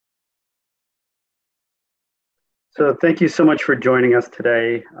So thank you so much for joining us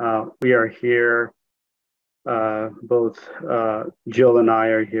today. We are here, both Jill and I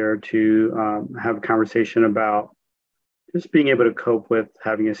are here to have a conversation about just being able to cope with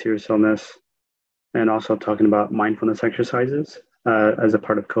having a serious illness and also talking about mindfulness exercises as a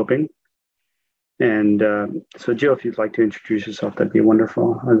part of coping. And so Jill, if you'd like to introduce yourself, that'd be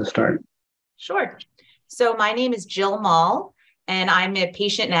wonderful as a start. Sure. So my name is Jill Mull, and I'm a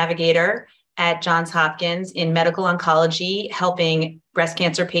patient navigator at Johns Hopkins in medical oncology, helping breast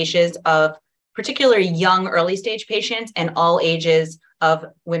cancer patients of particularly young early stage patients and all ages of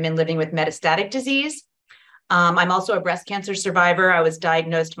women living with metastatic disease. I'm also a breast cancer survivor. I was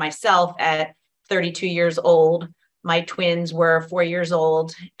diagnosed myself at 32 years old. My twins were 4 years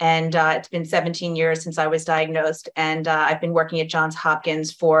old, and it's been 17 years since I was diagnosed. And I've been working at Johns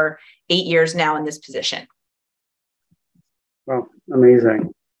Hopkins for 8 years now in this position. Well,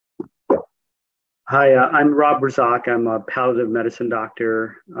 amazing. Hi, I'm Rab Razzak. I'm a palliative medicine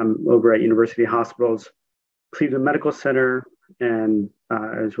doctor. I'm over at University Hospitals, Cleveland Medical Center, and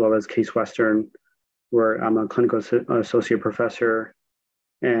as well as Case Western, where I'm a clinical associate professor,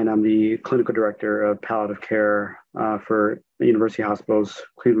 and I'm the clinical director of palliative care for the University Hospitals,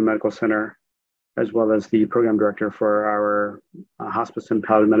 Cleveland Medical Center, as well as the program director for our hospice and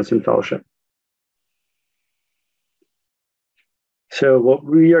palliative medicine fellowship. So what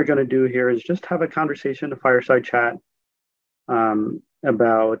we are going to do here is just have a conversation, a fireside chat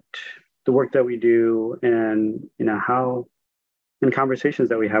about the work that we do and how and conversations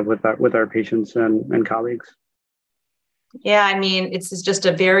that we have with our patients and colleagues. Yeah, I mean, it's just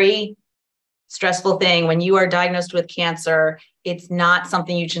a very stressful thing. When you are diagnosed with cancer, it's not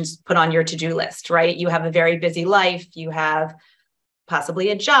something you just put on your to-do list, right? You have a very busy life. You have possibly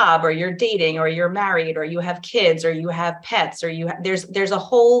a job, or you're dating, or you're married, or you have kids, or you have pets, or there's a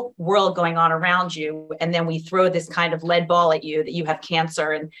whole world going on around you. And then we throw this kind of lead ball at you that you have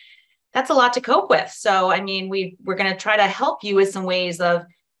cancer, and that's a lot to cope with. So, I mean, we're going to try to help you with some ways of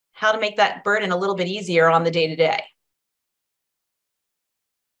how to make that burden a little bit easier on the day-to-day.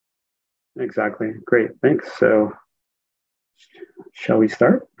 Exactly. Great. Thanks. So shall we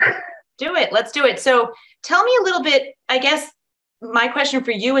start? Do it. Let's do it. So tell me a little bit, I guess my question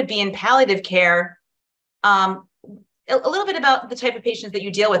for you would be in palliative care, a little bit about the type of patients that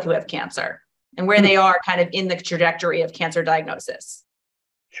you deal with who have cancer and where they are kind of in the trajectory of cancer diagnosis.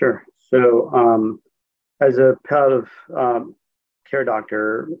 Sure. So as a palliative care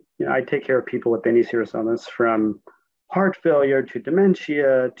doctor, I take care of people with any serious illness, from heart failure to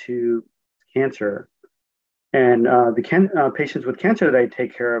dementia to cancer. And the patients with cancer that I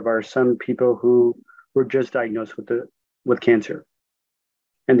take care of are some people who were just diagnosed with cancer,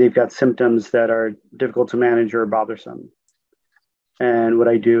 and they've got symptoms that are difficult to manage or bothersome. And what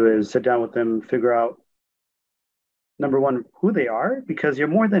I do is sit down with them, figure out, number one, who they are, because you're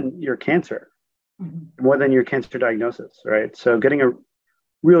more than your cancer, more than your cancer diagnosis, right? So getting a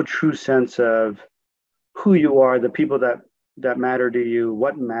real true sense of who you are, the people that matter to you,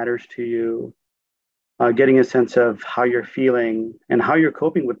 what matters to you, getting a sense of how you're feeling and how you're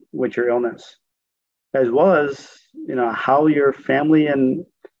coping with your illness, as well as how your family and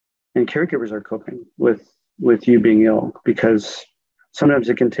caregivers are coping with you being ill, because sometimes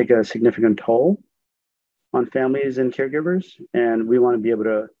it can take a significant toll on families and caregivers, and we want to be able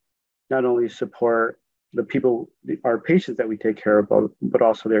to not only support the people, our patients that we take care of, but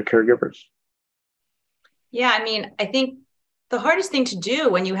also their caregivers. Yeah, I mean, I think the hardest thing to do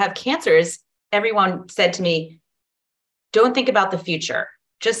when you have cancer is, everyone said to me, don't think about the future,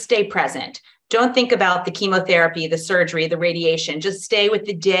 just stay present. Don't think about the chemotherapy, the surgery, the radiation. Just stay with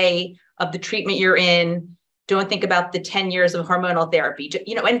the day of the treatment you're in. Don't think about the 10 years of hormonal therapy.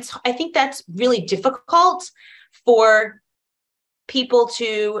 And I think that's really difficult for people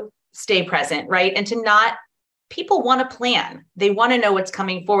to stay present, right? And people want to plan. They want to know what's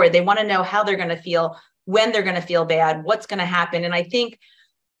coming forward. They want to know how they're going to feel, when they're going to feel bad, what's going to happen. And I think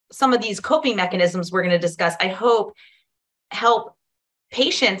some of these coping mechanisms we're going to discuss, I hope, help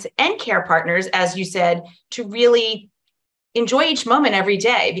patients and care partners, as you said, to really enjoy each moment every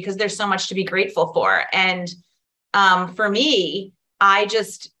day, because there's so much to be grateful for. And for me,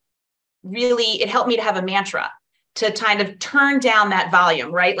 it helped me to have a mantra to kind of turn down that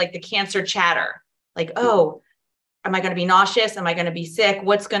volume, right? Like the cancer chatter, like, oh, am I going to be nauseous? Am I going to be sick?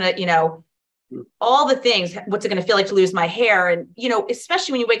 What's going to, all the things, what's it going to feel like to lose my hair? And,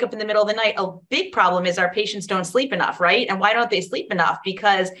 especially when you wake up in the middle of the night, a big problem is our patients don't sleep enough, right? And why don't they sleep enough?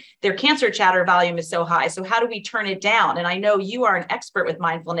 Because their cancer chatter volume is so high. So how do we turn it down? And I know you are an expert with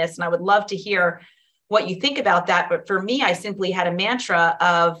mindfulness, and I would love to hear what you think about that. But for me, I simply had a mantra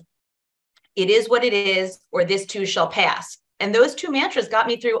of it is what it is, or this too shall pass. And those two mantras got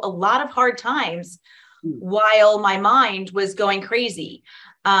me through a lot of hard times while my mind was going crazy.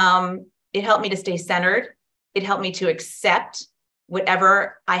 It helped me to stay centered. It helped me to accept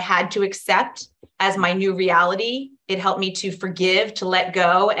whatever I had to accept as my new reality. It helped me to forgive, to let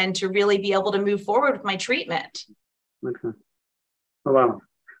go, and to really be able to move forward with my treatment. Okay. Oh, wow.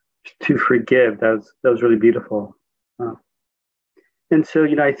 To forgive. That was really beautiful. Wow. And so,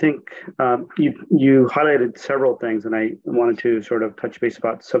 I think you highlighted several things, and I wanted to sort of touch base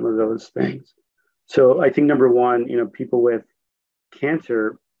about some of those things. So I think number one, people with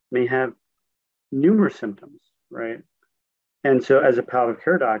cancer may have numerous symptoms, right? And so as a palliative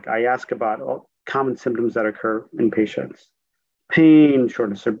care doc, I ask about all common symptoms that occur in patients: pain,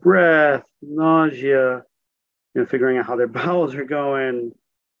 shortness of breath, nausea, figuring out how their bowels are going,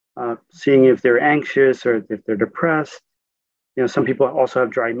 seeing if they're anxious or if they're depressed. Some people also have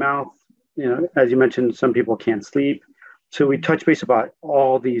dry mouth. As you mentioned, some people can't sleep. So we touch base about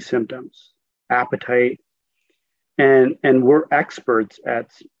all these symptoms, appetite, and we're experts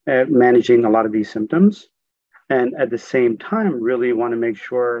at managing a lot of these symptoms. And at the same time, really want to make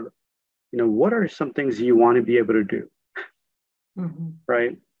sure, what are some things you want to be able to do,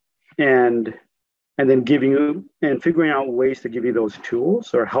 right? And then giving you and figuring out ways to give you those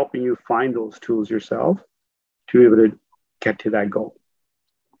tools, or helping you find those tools yourself to be able to get to that goal.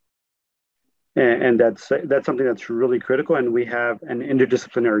 And that's something that's really critical. And we have an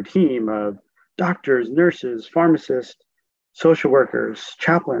interdisciplinary team of doctors, nurses, pharmacists, social workers,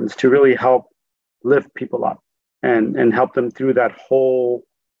 chaplains to really help lift people up and help them through that whole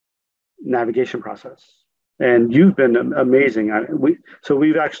navigation process. And you've been amazing.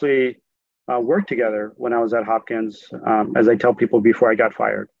 We've actually worked together when I was at Hopkins, as I tell people, before I got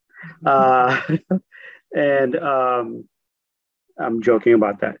fired. And I'm joking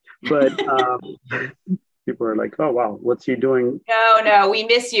about that, but people are like, "Oh wow, what's he doing?" No, we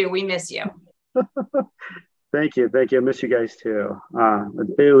miss you. We miss you. Thank you. I miss you guys too.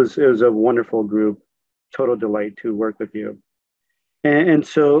 It was a wonderful group. Total delight to work with you. And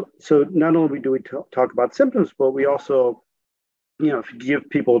so not only do we talk about symptoms, but we also, give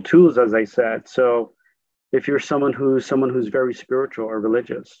people tools, as I said. So if you're someone who's very spiritual or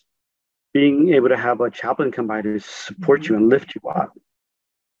religious, being able to have a chaplain come by to support you and lift you up.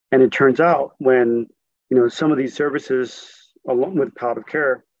 And it turns out when, some of these services, along with palliative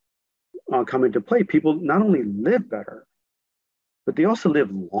care, come into play, people not only live better, but they also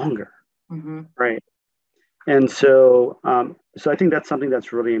live longer, right? And so I think that's something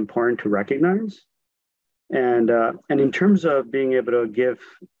that's really important to recognize. And in terms of being able to give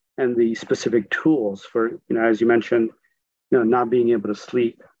and the specific tools for, as you mentioned, not being able to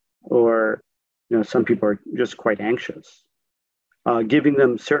sleep, or some people are just quite anxious, giving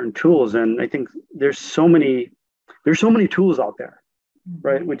them certain tools. And I think there's so many tools out there,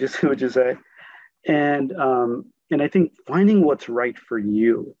 right? Would you say? And I think finding what's right for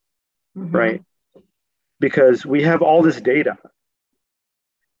you, right? Because we have all this data,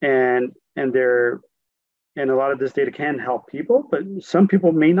 and a lot of this data can help people, but some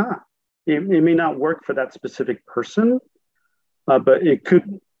people may not. It may not work for that specific person, but it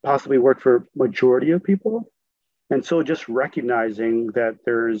could possibly work for majority of people. And so just recognizing that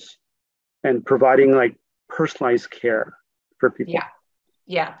and providing like personalized care for people.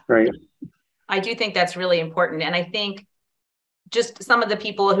 Yeah. Right. I do think that's really important. And I think just some of the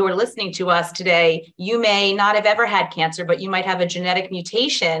people who are listening to us today, you may not have ever had cancer, but you might have a genetic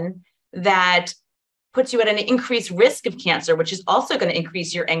mutation that puts you at an increased risk of cancer, which is also going to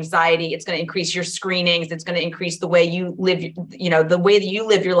increase your anxiety. It's going to increase your screenings. It's going to increase the way you live, the way that you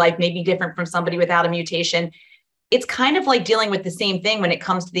live your life may be different from somebody without a mutation. It's kind of like dealing with the same thing when it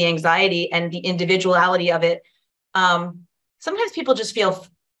comes to the anxiety and the individuality of it. Sometimes people just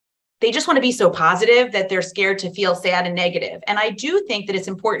they just want to be so positive that they're scared to feel sad and negative. And I do think that it's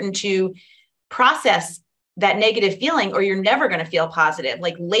important to process that negative feeling, or you're never going to feel positive.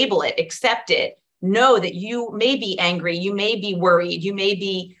 Like, label it, accept it. Know that you may be angry, you may be worried, you may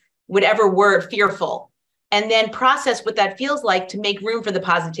be whatever word, fearful, and then process what that feels like to make room for the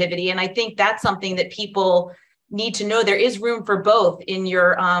positivity. And I think that's something that people need to know. There is room for both in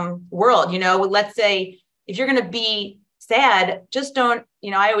your world. Let's say if you're going to be sad, just don't,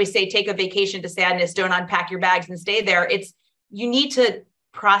 I always say, take a vacation to sadness, don't unpack your bags and stay there. You need to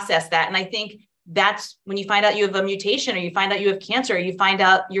process that. And I think that's when you find out you have a mutation, or you find out you have cancer, or you find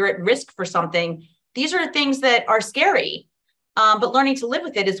out you're at risk for something. These are things that are scary, but learning to live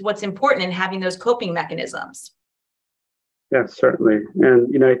with it is what's important, in having those coping mechanisms. Yeah, certainly.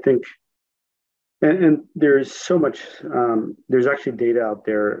 And, I think And there's so much. There's actually data out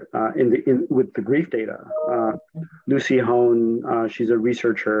there with the grief data. Lucy Hone, she's a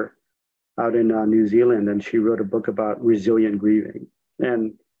researcher out in New Zealand, and she wrote a book about resilient grieving.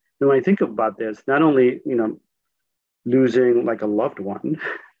 And when I think about this, not only losing like a loved one,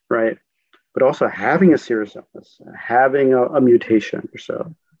 right, but also having a serious illness, having a mutation or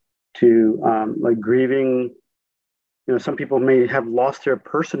so, to like grieving. Some people may have lost their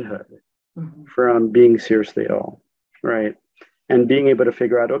personhood from being seriously ill, right? And being able to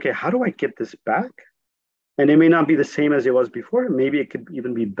figure out, okay, how do I get this back? And it may not be the same as it was before. Maybe it could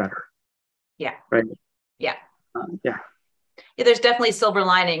even be better. Yeah. Right. Yeah. Yeah. There's definitely silver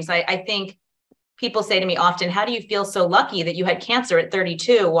linings. I think people say to me often, how do you feel so lucky that you had cancer at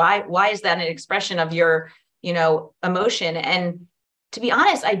 32? Why is that an expression of your, emotion? And to be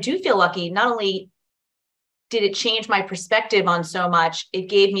honest, I do feel lucky. Not only did it change my perspective on so much, it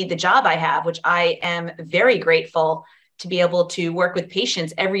gave me the job I have, which I am very grateful to be able to work with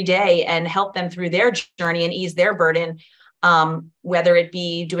patients every day and help them through their journey and ease their burden, whether it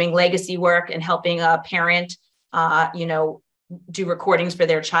be doing legacy work and helping a parent, do recordings for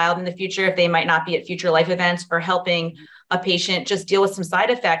their child in the future if they might not be at future life events, or helping a patient just deal with some side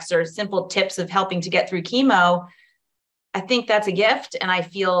effects or simple tips of helping to get through chemo. I think that's a gift, and I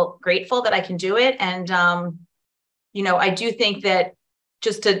feel grateful that I can do it. And, I do think that,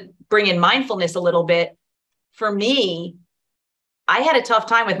 just to bring in mindfulness a little bit, for me, I had a tough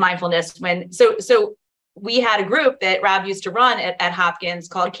time with mindfulness so we had a group that Rab used to run at Hopkins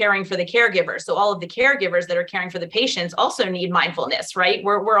called Caring for the Caregivers. So all of the caregivers that are caring for the patients also need mindfulness, right?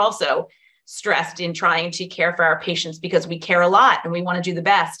 We're also stressed in trying to care for our patients because we care a lot and we want to do the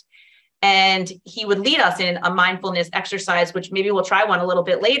best. And he would lead us in a mindfulness exercise, which maybe we'll try one a little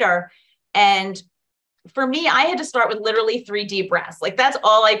bit later. And for me, I had to start with literally 3 deep breaths. Like, that's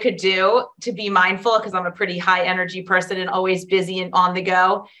all I could do to be mindful, because I'm a pretty high energy person and always busy and on the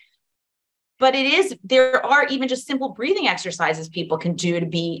go. But there are even just simple breathing exercises people can do to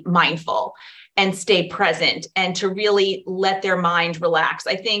be mindful and stay present and to really let their mind relax.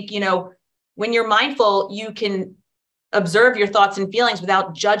 I think, when you're mindful, you can observe your thoughts and feelings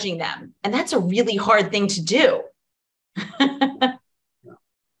without judging them. And that's a really hard thing to do.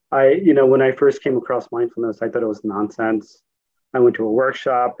 When I first came across mindfulness, I thought it was nonsense. I went to a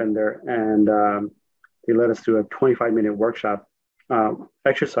workshop and they let us do a 25-minute workshop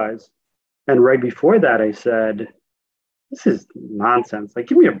exercise. And right before that, I said, this is nonsense. Like,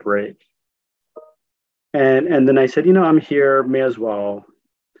 give me a break. And then I said, I'm here, may as well.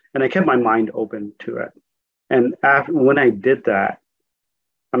 And I kept my mind open to it. And when I did that,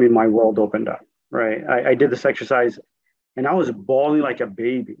 my world opened up, right? I did this exercise and I was bawling like a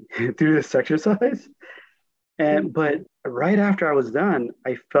baby through this exercise. But right after I was done,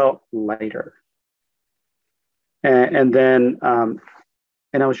 I felt lighter. And then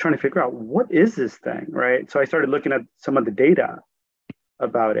I was trying to figure out, what is this thing, right? So I started looking at some of the data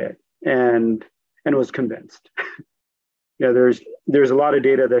about it and was convinced. There's a lot of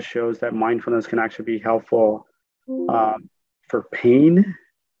data that shows that mindfulness can actually be helpful for pain,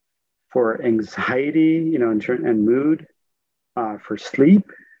 for anxiety, and mood, for sleep,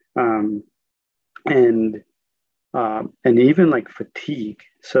 and even like fatigue.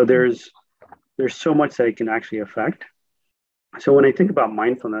 So there's so much that it can actually affect. So when I think about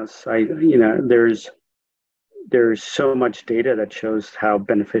mindfulness, there's so much data that shows how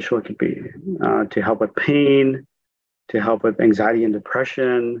beneficial it can be to help with pain, to help with anxiety and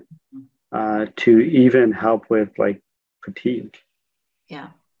depression, to even help with like fatigue. Yeah.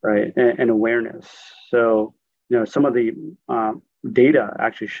 Right. And awareness. So, some of the data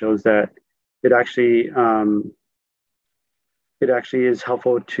actually shows that it actually is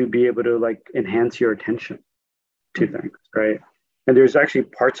helpful to be able to like enhance your attention to things, right? And there's actually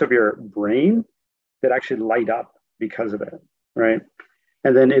parts of your brain that actually light up because of it, right?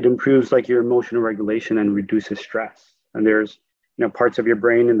 And then it improves like your emotional regulation and reduces stress. And there's parts of your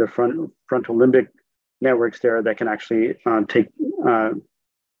brain in the frontal limbic networks there that can actually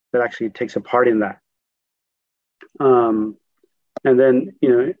takes a part in that. And then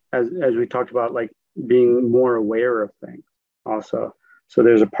as we talked about, like being more aware of things also. So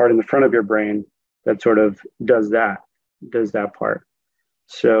there's a part in the front of your brain that sort of does that part.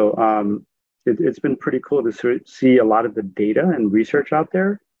 So it's been pretty cool to see a lot of the data and research out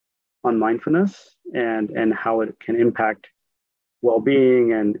there on mindfulness and how it can impact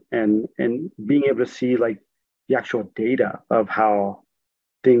well-being and being able to see like the actual data of how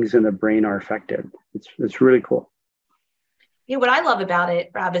things in the brain are affected. It's really cool. What I love about it,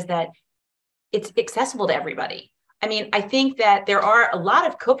 Rob, is that it's accessible to everybody. I mean, I think that there are a lot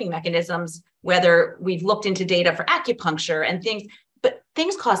of coping mechanisms, whether we've looked into data for acupuncture and things, but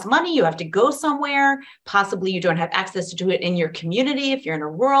things cost money. You have to go somewhere. Possibly you don't have access to it in your community if you're in a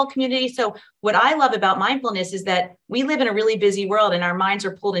rural community. So what I love about mindfulness is that we live in a really busy world and our minds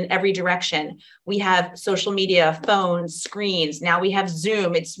are pulled in every direction. We have social media, phones, screens. Now we have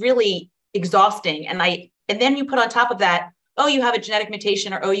Zoom. It's really exhausting. And then you put on top of that, oh, you have a genetic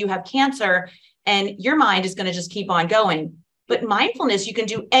mutation, or oh, you have cancer, and your mind is going to just keep on going. But mindfulness, you can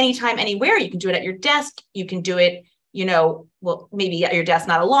do anytime, anywhere. You can do it at your desk. You can do it, well, maybe at your desk,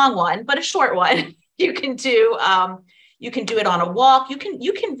 not a long one, but a short one. You can do it on a walk. You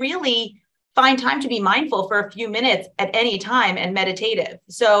can really find time to be mindful for a few minutes at any time and meditative.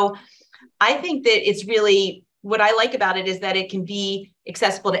 So I think that it's really, what I like about it is that it can be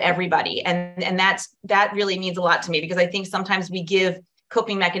accessible to everybody. And that really means a lot to me, because I think sometimes we give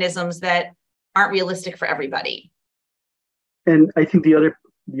coping mechanisms that aren't realistic for everybody. And I think the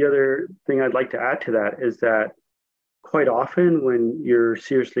other thing I'd like to add to that is that quite often when you're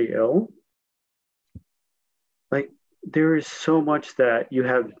seriously ill, like there is so much that you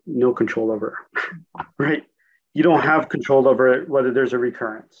have no control over, right? You don't have control over whether there's a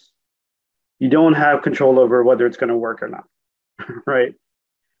recurrence. You don't have control over whether it's going to work or not, right?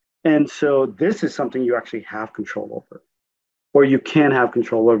 And so this is something you actually have control over, or you can have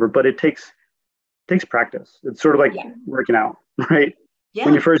control over, but it takes practice. It's sort of like working out, right? Yeah.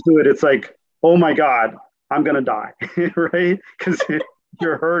 When you first do it, it's like, oh my God, I'm going to die, right? Because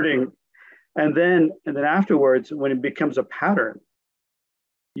you're hurting. And then afterwards, when it becomes a pattern,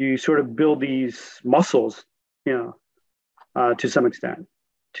 you sort of build these muscles, to some extent,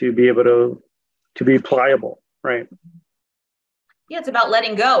 to be able to be pliable, right? Yeah, it's about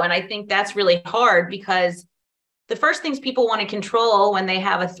letting go. And I think that's really hard, because the first things people want to control when they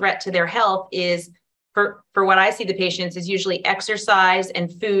have a threat to their health is, for what I see the patients, is usually exercise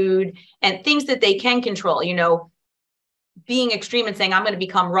and food and things that they can control. Being extreme and saying, I'm going to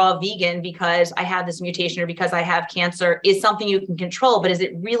become raw vegan because I have this mutation or because I have cancer, is something you can control. But is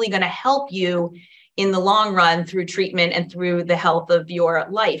it really going to help you in the long run through treatment and through the health of your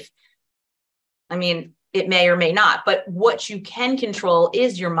life? I mean, it may or may not, but what you can control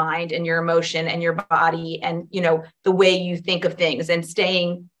is your mind and your emotion and your body and, the way you think of things, and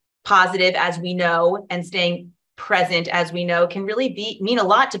staying positive, as we know, and staying present, as we know, can really mean a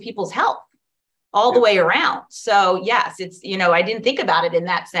lot to people's health all the way around. So yes, it's, I didn't think about it in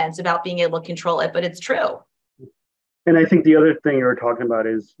that sense about being able to control it, but it's true. And I think the other thing you were talking about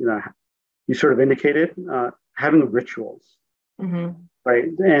is, you sort of indicated having rituals, right?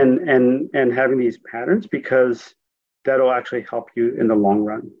 And having these patterns, because that'll actually help you in the long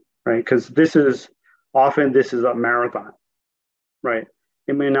run, right? Because this is a marathon, right?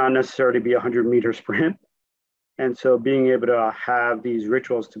 It may not necessarily be 100-meter sprint. And so being able to have these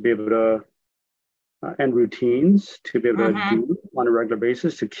rituals to be able to, and routines to be able to do on a regular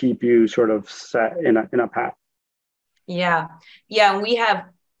basis to keep you sort of set in a path. Yeah. Yeah. And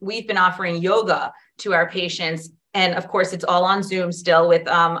we've been offering yoga to our patients. And of course, it's all on Zoom still, with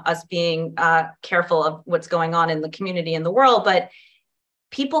us being careful of what's going on in the community and the world. But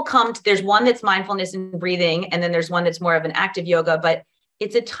people there's one that's mindfulness and breathing, and then there's one that's more of an active yoga. But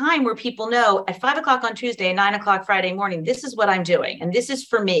it's a time where people know at 5 o'clock on Tuesday, 9 o'clock Friday morning, this is what I'm doing. And this is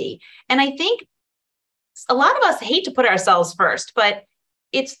for me. And I think a lot of us hate to put ourselves first, but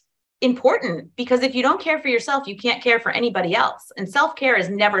it's important, because if you don't care for yourself, you can't care for anybody else. And self-care is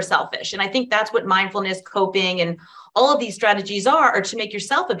never selfish. And I think that's what mindfulness, coping, and all of these strategies are to make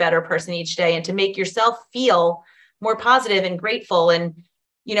yourself a better person each day, and to make yourself feel more positive and grateful. And,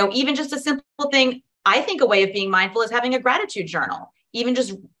 even just a simple thing, I think a way of being mindful is having a gratitude journal. Even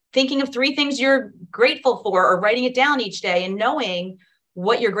just thinking of 3 things you're grateful for, or writing it down each day, and knowing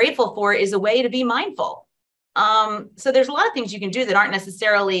what you're grateful for is a way to be mindful. So there's a lot of things you can do that aren't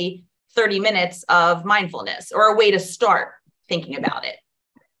necessarily 30 minutes of mindfulness, or a way to start thinking about it.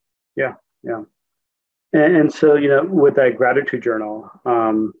 Yeah. Yeah. And so, with that gratitude journal,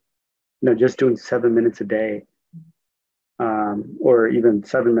 just doing 7 minutes a day, or even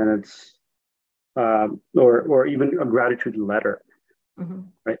 7 minutes, or even a gratitude letter,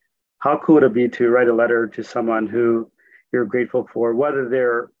 right? How cool would it be to write a letter to someone who you're grateful for, whether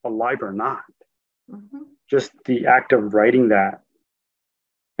they're alive or not? Just the act of writing that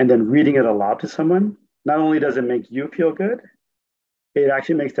and then reading it aloud to someone, not only does it make you feel good, it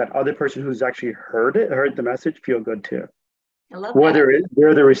actually makes that other person who's actually heard the message, feel good too. I love whether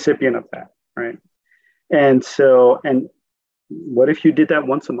they're the recipient of that, right? And what if you did that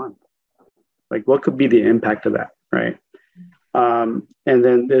once a month? Like, what could be the impact of that, right? And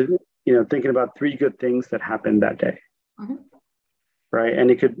then thinking about 3 good things that happened that day. Mm-hmm. Right.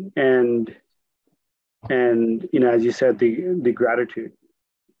 And it could, and, as you said, the gratitude,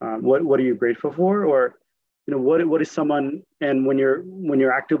 what are you grateful for? Or, what is someone, and when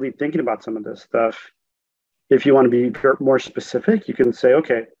you're actively thinking about some of this stuff, if you want to be more specific, you can say,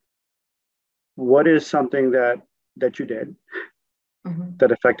 okay, what is something that you did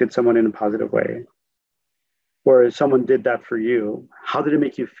that affected someone in a positive way? Or if someone did that for you, how did it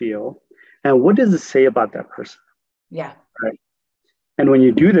make you feel? And what does it say about that person? Yeah. Right. And when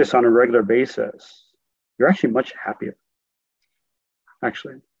you do this on a regular basis, you're actually much happier.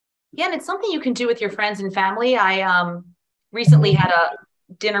 Actually. Yeah. And it's something you can do with your friends and family. I recently had a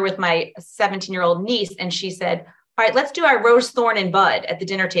dinner with my 17-year-old niece, and she said, all right, let's do our rose, thorn, and bud at the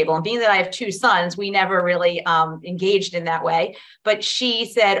dinner table. And being that I have 2 sons, we never really engaged in that way. But she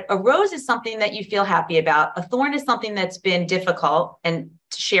said, a rose is something that you feel happy about. A thorn is something that's been difficult, and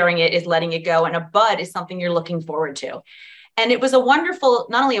sharing it is letting it go. And a bud is something you're looking forward to. And it was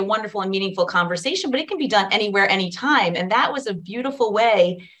not only a wonderful and meaningful conversation, but it can be done anywhere, anytime. And that was a beautiful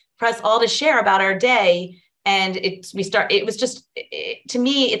way for us all to share about our day. And it was just, to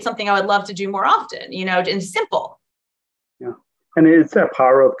me, it's something I would love to do more often, and simple. Yeah. And it's that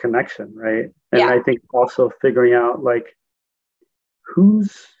power of connection, right? And I think also figuring out who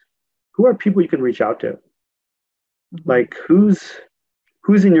are people you can reach out to? Like who's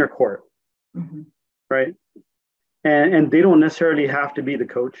in your court, right? And they don't necessarily have to be the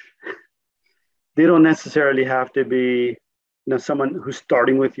coach. They don't necessarily have to be, someone who's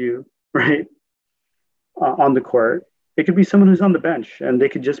starting with you, right? On the court. It could be someone who's on the bench, and they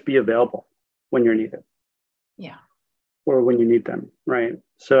could just be available when you're needed. Yeah. Or when you need them, right?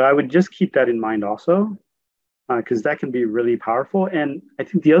 So I would just keep that in mind also, because that can be really powerful. And I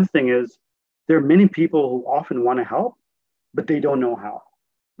think the other thing is there are many people who often want to help, but they don't know how,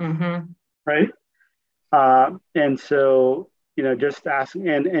 right? And so, just asking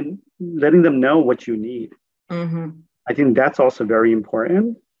and letting them know what you need. I think that's also very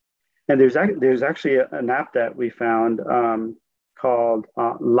important. And there's actually an app that we found called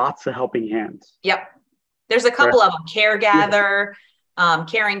Lots of Helping Hands. Yep. There's a couple of them, Care Gather,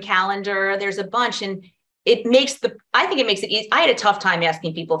 Caring Calendar. There's a bunch, and I think it makes it easy. I had a tough time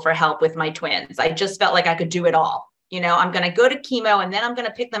asking people for help with my twins. I just felt like I could do it all. I'm going to go to chemo, and then I'm going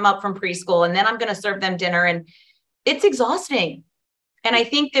to pick them up from preschool, and then I'm going to serve them dinner. And it's exhausting. And I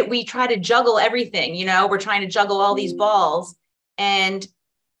think that we try to juggle everything, we're trying to juggle all these balls. And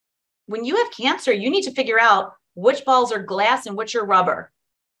when you have cancer, you need to figure out which balls are glass and which are rubber.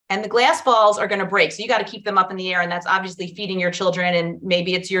 And the glass balls are going to break. So you got to keep them up in the air. And that's obviously feeding your children, and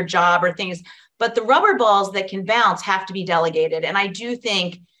maybe it's your job or things. But the rubber balls that can bounce have to be delegated. And I do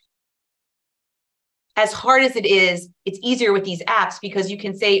think, as hard as it is, it's easier with these apps, because you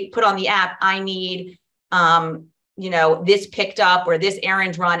can put on the app, I need, this picked up or this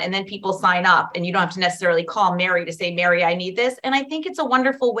errand run, and then people sign up, and you don't have to necessarily call Mary to say, Mary, I need this. And I think it's a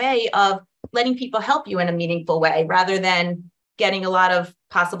wonderful way of letting people help you in a meaningful way, rather than getting a lot of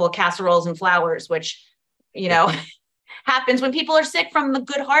possible casseroles and flowers, which, happens when people are sick, from the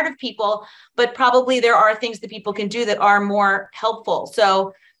good heart of people, but probably there are things that people can do that are more helpful.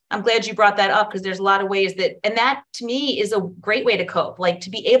 So I'm glad you brought that up, because there's a lot of ways and that to me is a great way to cope. Like, to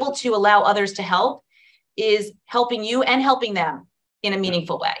be able to allow others to help is helping you and helping them in a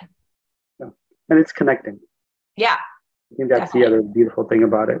meaningful way. Yeah. And it's connecting. Yeah. I think that's definitely the other beautiful thing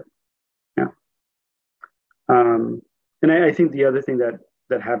about it. Yeah. And I think the other thing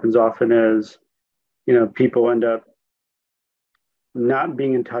that happens often is, people end up not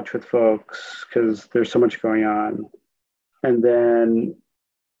being in touch with folks because there's so much going on. And then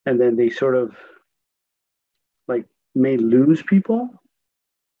they sort of may lose people,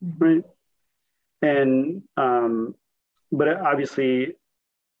 right? And but obviously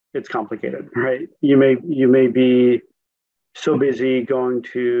it's complicated, right? You may be so busy going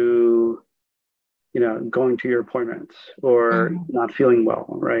to your appointments, or not feeling well,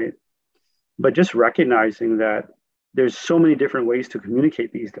 right? But just recognizing that there's so many different ways to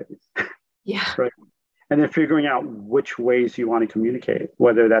communicate these days. Yeah. Right. And then figuring out which ways you want to communicate,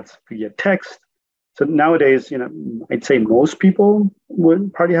 whether that's via text. So nowadays, I'd say most people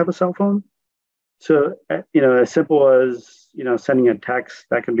would probably have a cell phone. So, as simple as, sending a text,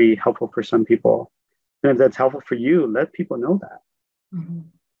 that can be helpful for some people. And if that's helpful for you, let people know that.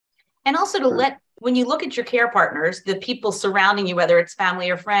 And also when you look at your care partners, the people surrounding you, whether it's family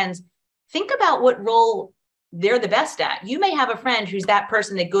or friends, think about what role they're the best at. You may have a friend who's that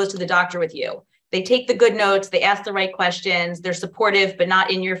person that goes to the doctor with you. They take the good notes, they ask the right questions, they're supportive, but not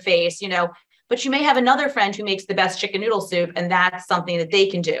in your face, but you may have another friend who makes the best chicken noodle soup, and that's something that they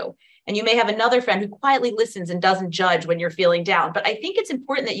can do. And you may have another friend who quietly listens and doesn't judge when you're feeling down. But I think it's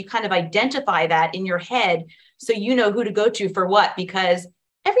important that you kind of identify that in your head so you know who to go to for what, because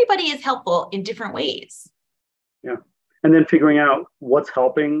everybody is helpful in different ways. Yeah. And then figuring out what's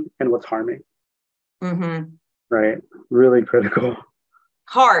helping and what's harming. Mm-hmm. Right. Really critical.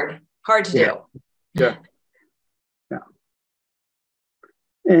 Hard to do. Yeah. Yeah.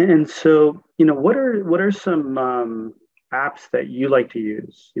 And so, what are some apps that you like to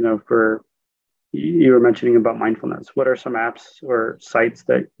use, for, you were mentioning about mindfulness. What are some apps or sites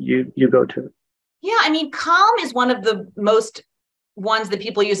that you go to? Yeah, I mean, Calm is one of the most ones that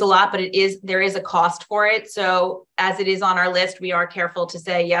people use a lot, but there is a cost for it. So as it is on our list, we are careful to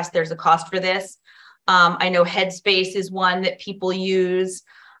say, yes, there's a cost for this. I know Headspace is one that people use.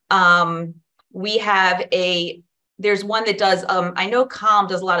 There's one that does, I know Calm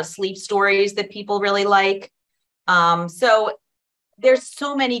does a lot of sleep stories that people really like. So there's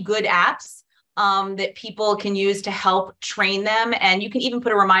so many good apps that people can use to help train them. And you can even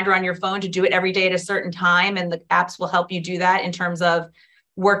put a reminder on your phone to do it every day at a certain time. And the apps will help you do that in terms of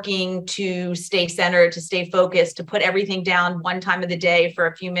working to stay centered, to stay focused, to put everything down one time of the day for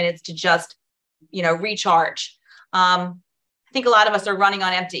a few minutes to just, recharge. I think a lot of us are running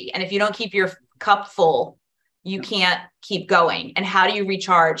on empty. And if you don't keep your cup full, you can't keep going. And how do you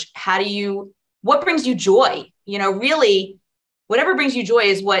recharge? What brings you joy? Really, whatever brings you joy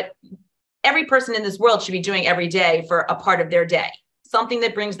is what every person in this world should be doing every day for a part of their day. Something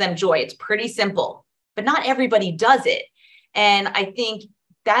that brings them joy. It's pretty simple, but not everybody does it. And I think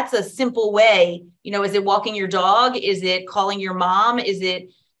that's a simple way. Is it walking your dog? Is it calling your mom? Is it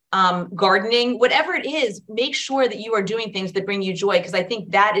gardening? Whatever it is, make sure that you are doing things that bring you joy, because I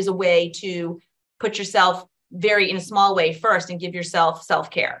think that is a way to put yourself in a small way first and give yourself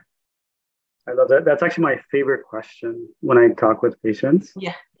self-care. I love that. That's actually my favorite question when I talk with patients.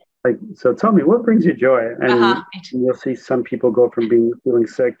 Yeah. Like, so tell me, what brings you joy? And you'll see some people go from feeling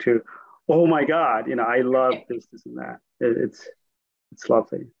sick to, oh my God, I love this and that. It's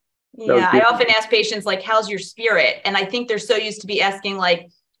lovely. Yeah. I often ask patients, like, how's your spirit? And I think they're so used to be asking, like,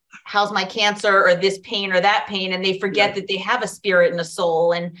 how's my cancer or this pain or that pain? And they forget that they have a spirit and a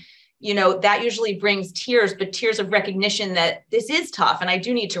soul. And, that usually brings tears, but tears of recognition that this is tough. And I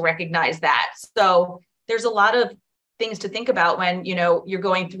do need to recognize that. So there's a lot of things to think about when, you're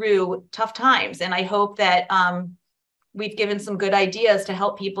going through tough times. And I hope that we've given some good ideas to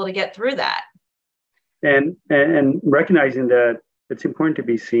help people to get through that. And recognizing that it's important to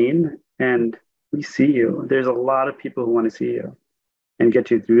be seen, and we see you. There's a lot of people who want to see you and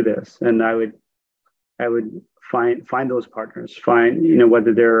get you through this. And I would find those partners,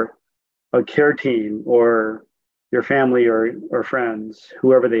 whether they're a care team or your family or friends,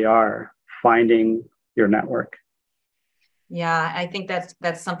 whoever they are, finding your network. Yeah, I think that's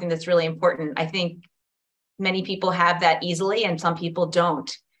something that's really important. I think many people have that easily and some people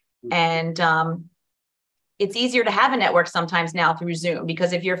don't. And it's easier to have a network sometimes now through Zoom,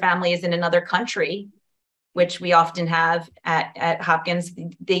 because if your family is in another country, which we often have at Hopkins,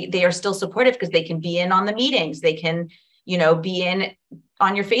 they are still supportive because they can be in on the meetings. They can, be in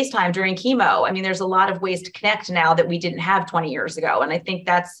on your FaceTime during chemo. I mean, there's a lot of ways to connect now that we didn't have 20 years ago. And I think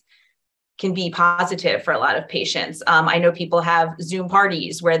can be positive for a lot of patients. I know people have Zoom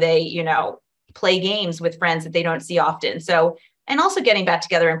parties where they, play games with friends that they don't see often. So, and also getting back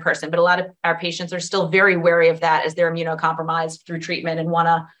together in person. But a lot of our patients are still very wary of that as they're immunocompromised through treatment and want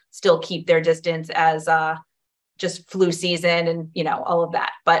to still keep their distance as just flu season and, all of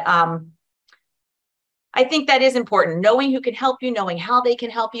that. But I think that is important, knowing who can help you, knowing how they can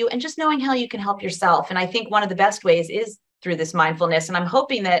help you, and just knowing how you can help yourself. And I think one of the best ways is through this mindfulness. And I'm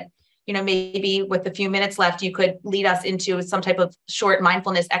hoping that, maybe with a few minutes left, you could lead us into some type of short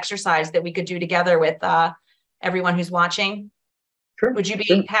mindfulness exercise that we could do together with everyone who's watching. Sure. Would you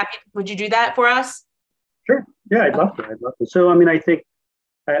be happy? Would you do that for us? Sure. Yeah, I'd love to. So, I think,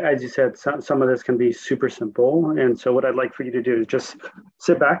 as you said, some of this can be super simple. And so what I'd like for you to do is just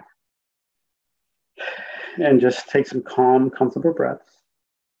sit back and just take some calm, comfortable breaths.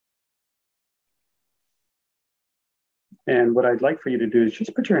 And what I'd like for you to do is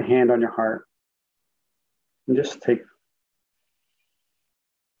just put your hand on your heart and just take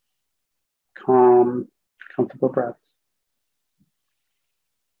calm, comfortable breaths.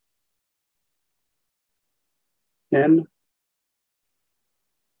 In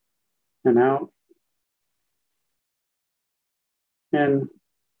and out. In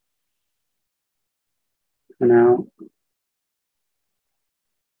and out.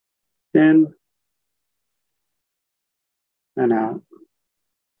 In and out.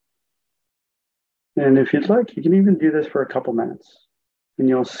 And if you'd like, you can even do this for a couple minutes. And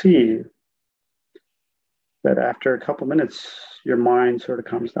you'll see that after a couple minutes, your mind sort of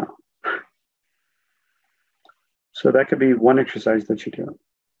calms down. So that could be one exercise that you do.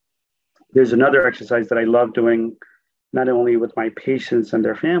 There's another exercise that I love doing, not only with my patients and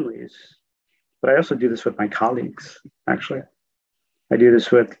their families, but I also do this with my colleagues, actually. I do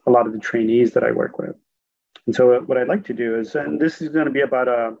this with a lot of the trainees that I work with. And so what I'd like to do is, and this is going to be about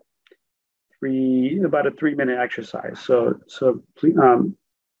a 3-minute exercise. So please,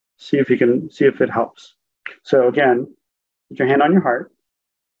 see if it helps. So again, put your hand on your heart.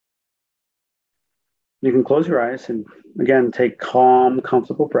 You can close your eyes and again, take calm,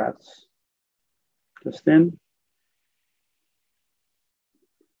 comfortable breaths. Just in.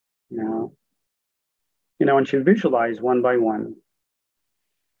 Now, I want you to visualize one by one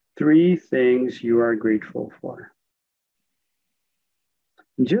 3 things you are grateful for.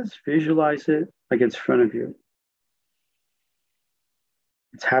 Just visualize it like it's in front of you.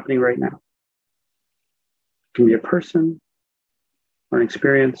 It's happening right now. It can be a person or an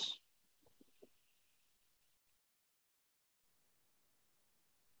experience.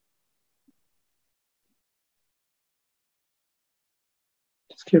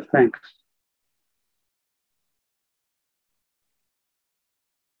 Just give thanks.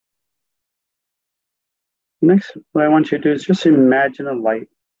 Next, what I want you to do is just imagine a light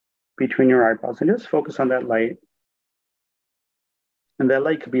between your eyebrows and just focus on that light. And that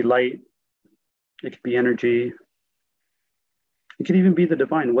light could be light, it could be energy, it could even be the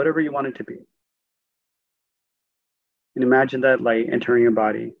divine, whatever you want it to be. And imagine that light entering your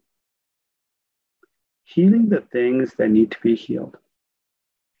body, healing the things that need to be healed.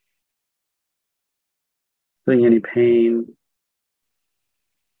 Feeling any pain,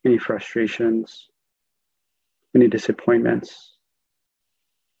 any frustrations, any disappointments,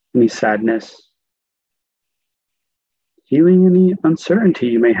 any sadness, healing any uncertainty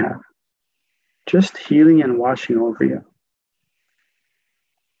you may have, just healing and washing over you.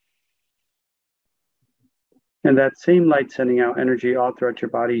 And that same light sending out energy all throughout your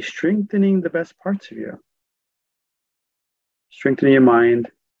body, strengthening the best parts of you, strengthening your mind,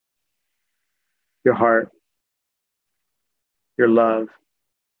 your heart, your love,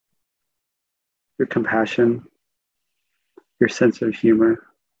 your compassion, your sense of humor,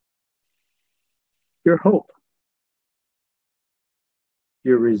 your hope,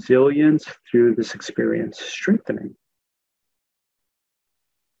 your resilience through this experience, strengthening.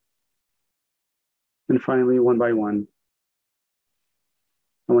 And finally, one by one,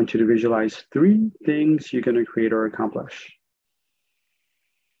 I want you to visualize 3 things you're going to create or accomplish.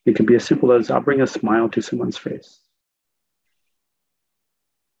 It can be as simple as I'll bring a smile to someone's face.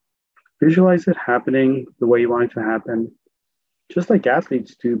 Visualize it happening the way you want it to happen, just like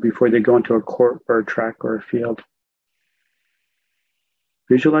athletes do before they go into a court or a track or a field.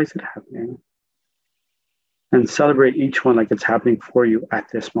 Visualize it happening and celebrate each one like it's happening for you at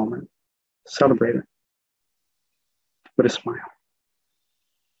this moment. Celebrate it with a smile.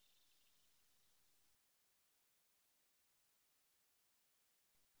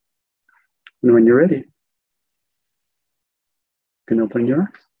 And when you're ready, you can open your eyes.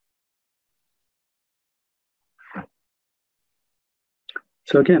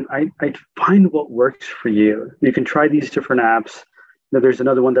 So again, I find what works for you. You can try these different apps. Now, there's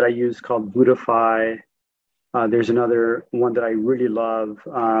another one that I use called Buddhify. There's another one that I really love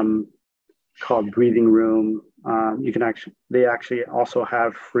called Breathing Room. They actually also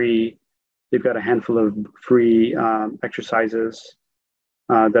have they've got a handful of free exercises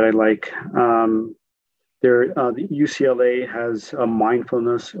that I like. The UCLA has a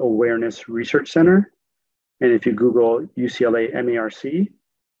Mindfulness Awareness Research Center. And if you Google UCLA MARC,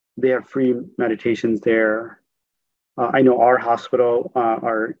 they have free meditations there. I know our hospital,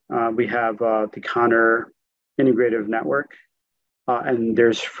 we have the Connor Integrative Network, and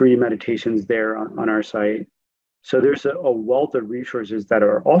there's free meditations there on our site. So there's a wealth of resources that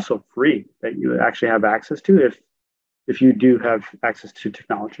are also free that you actually have access to if you do have access to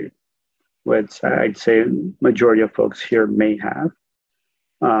technology, which I'd say majority of folks here may have.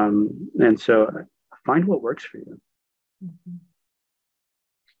 And so find what works for you. Mm-hmm.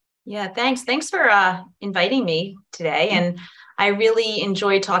 Yeah, thanks. Thanks for inviting me today. And I really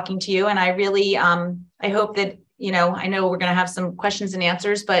enjoyed talking to you. And I really, I hope that, I know we're going to have some questions and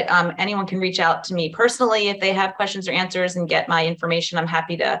answers, but anyone can reach out to me personally if they have questions or answers and get my information. I'm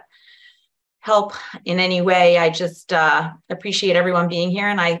happy to help in any way. I just appreciate everyone being here.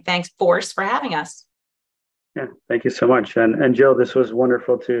 And I thanks Force for having us. Yeah, thank you so much. And Jill, this was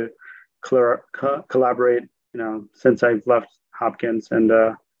wonderful to collaborate, since I've left Hopkins, and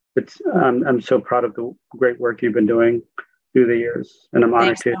I'm so proud of the great work you've been doing. through the years. And I'm honored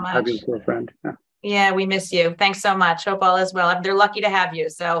Thanks to so have much. you as a friend. Yeah. Yeah, we miss you. Thanks so much. Hope all is well. They're lucky to have you.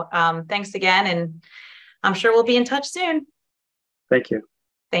 So thanks again. And I'm sure we'll be in touch soon. Thank you.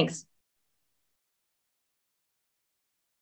 Thanks.